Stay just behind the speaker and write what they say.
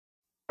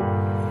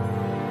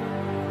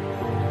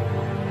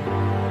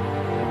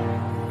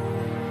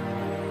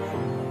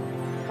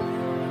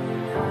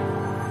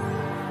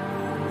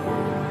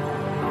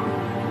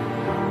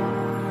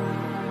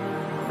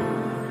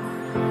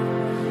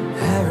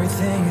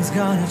Nothing's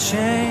gonna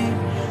change,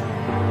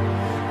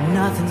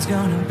 nothing's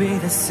gonna be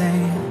the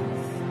same.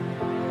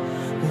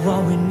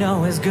 What we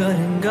know is good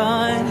and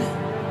gone.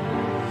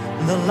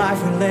 The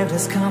life we lived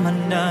has come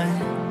undone.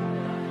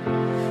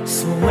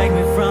 So wake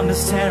me from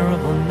this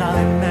terrible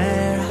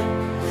nightmare,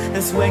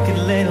 this wicked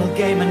little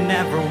game I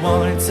never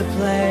wanted to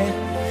play.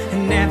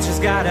 An answer's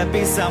gotta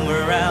be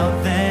somewhere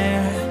out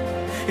there.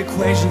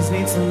 Equations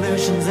need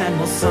solutions and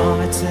we'll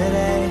solve it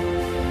today.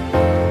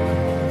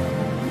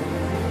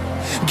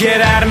 Get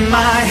out of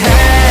my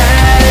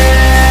head,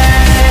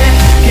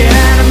 get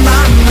out of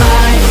my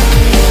mind.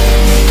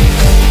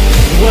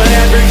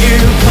 Whatever you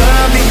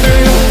put me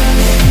through,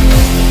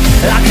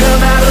 I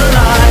come out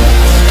alive.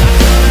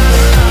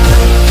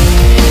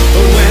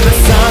 When the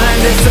sun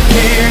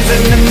disappears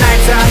and the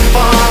nights are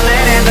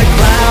falling and the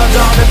clouds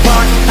all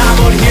depart, I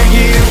won't hear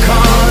you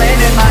calling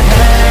in my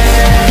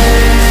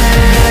head,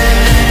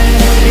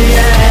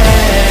 yeah.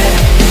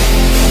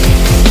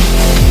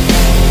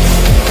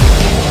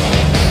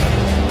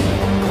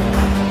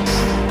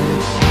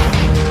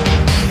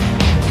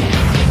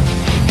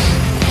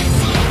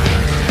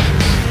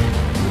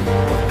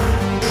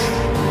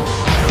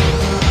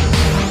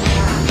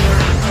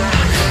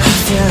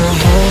 I flare a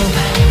hope,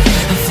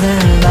 I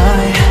flare a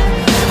light,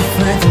 I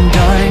flare from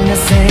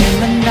darkness in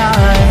the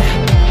night.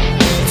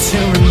 To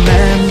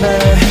remember,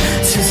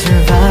 to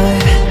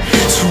survive,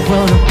 to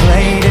roll a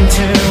blade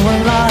into a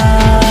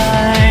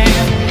life.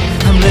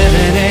 I'm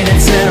living in a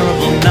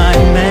terrible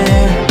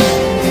nightmare,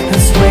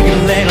 this wicked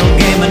little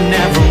game I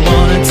never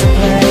wanted to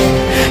play.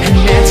 An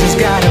answer's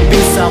gotta be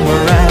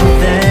somewhere out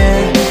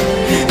there.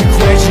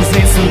 Equations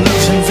need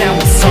solutions and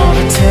we'll solve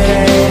it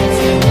today.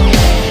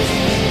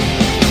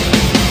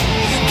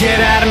 Get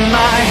out of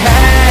my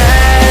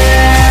head,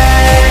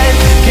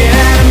 get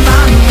out of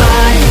my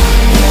mind.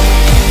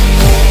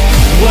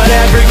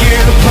 Whatever you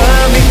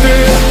put me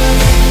through,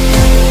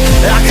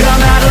 I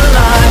come out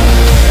alive.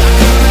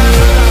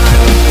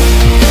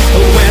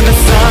 When the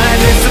sun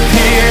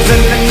disappears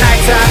and the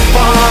nights are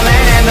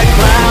falling and the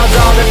clouds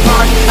all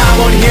depart, I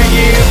won't hear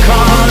you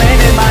calling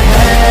in my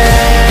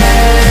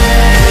head,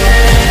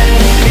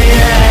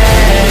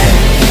 yeah.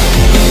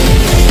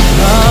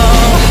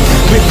 Oh,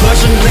 we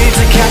push and bleed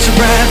to catch a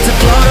breath, to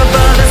float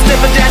above the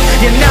sniff of death.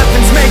 Yeah,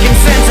 nothing's making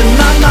sense in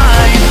my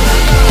mind.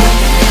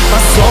 A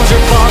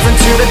soldier falls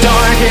into the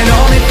dark and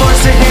only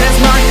forced to hit his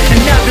mark,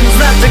 and nothing's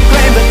left to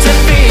claim but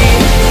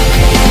defeat.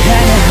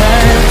 And it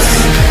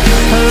hurts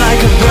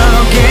like a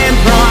broken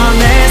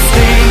promise,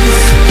 stings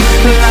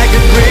like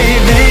a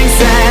grieving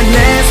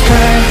sadness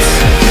hurts.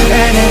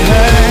 And it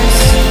hurts,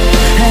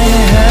 and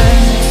it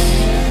hurts.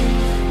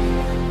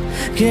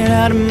 Get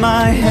out of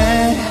my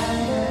head,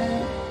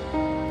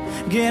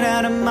 get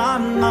out of my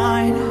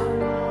mind.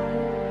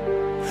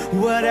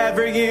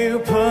 Whatever you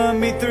put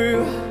me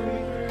through,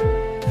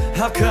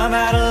 I'll come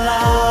out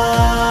alive.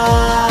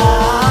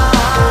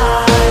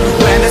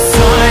 When the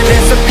sun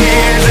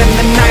disappears and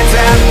the nights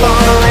are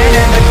falling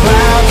and the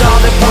clouds all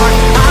depart,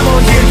 I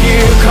won't hear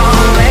you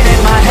calling in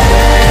my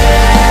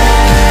head.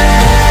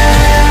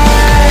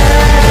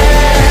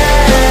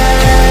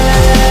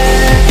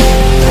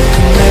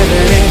 I'm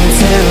living in a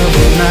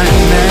terrible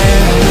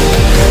nightmare,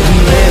 I'm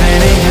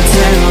living in a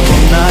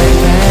terrible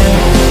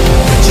nightmare.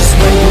 Just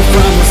wake me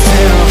from this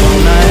terrible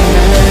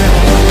nightmare.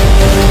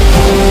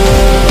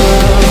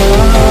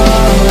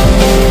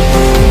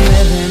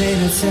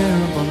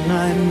 Terrible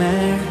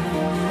nightmare,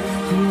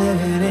 I'm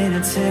living in a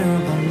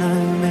terrible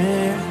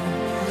nightmare.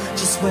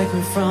 Just wake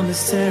me from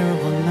this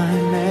terrible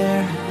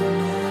nightmare.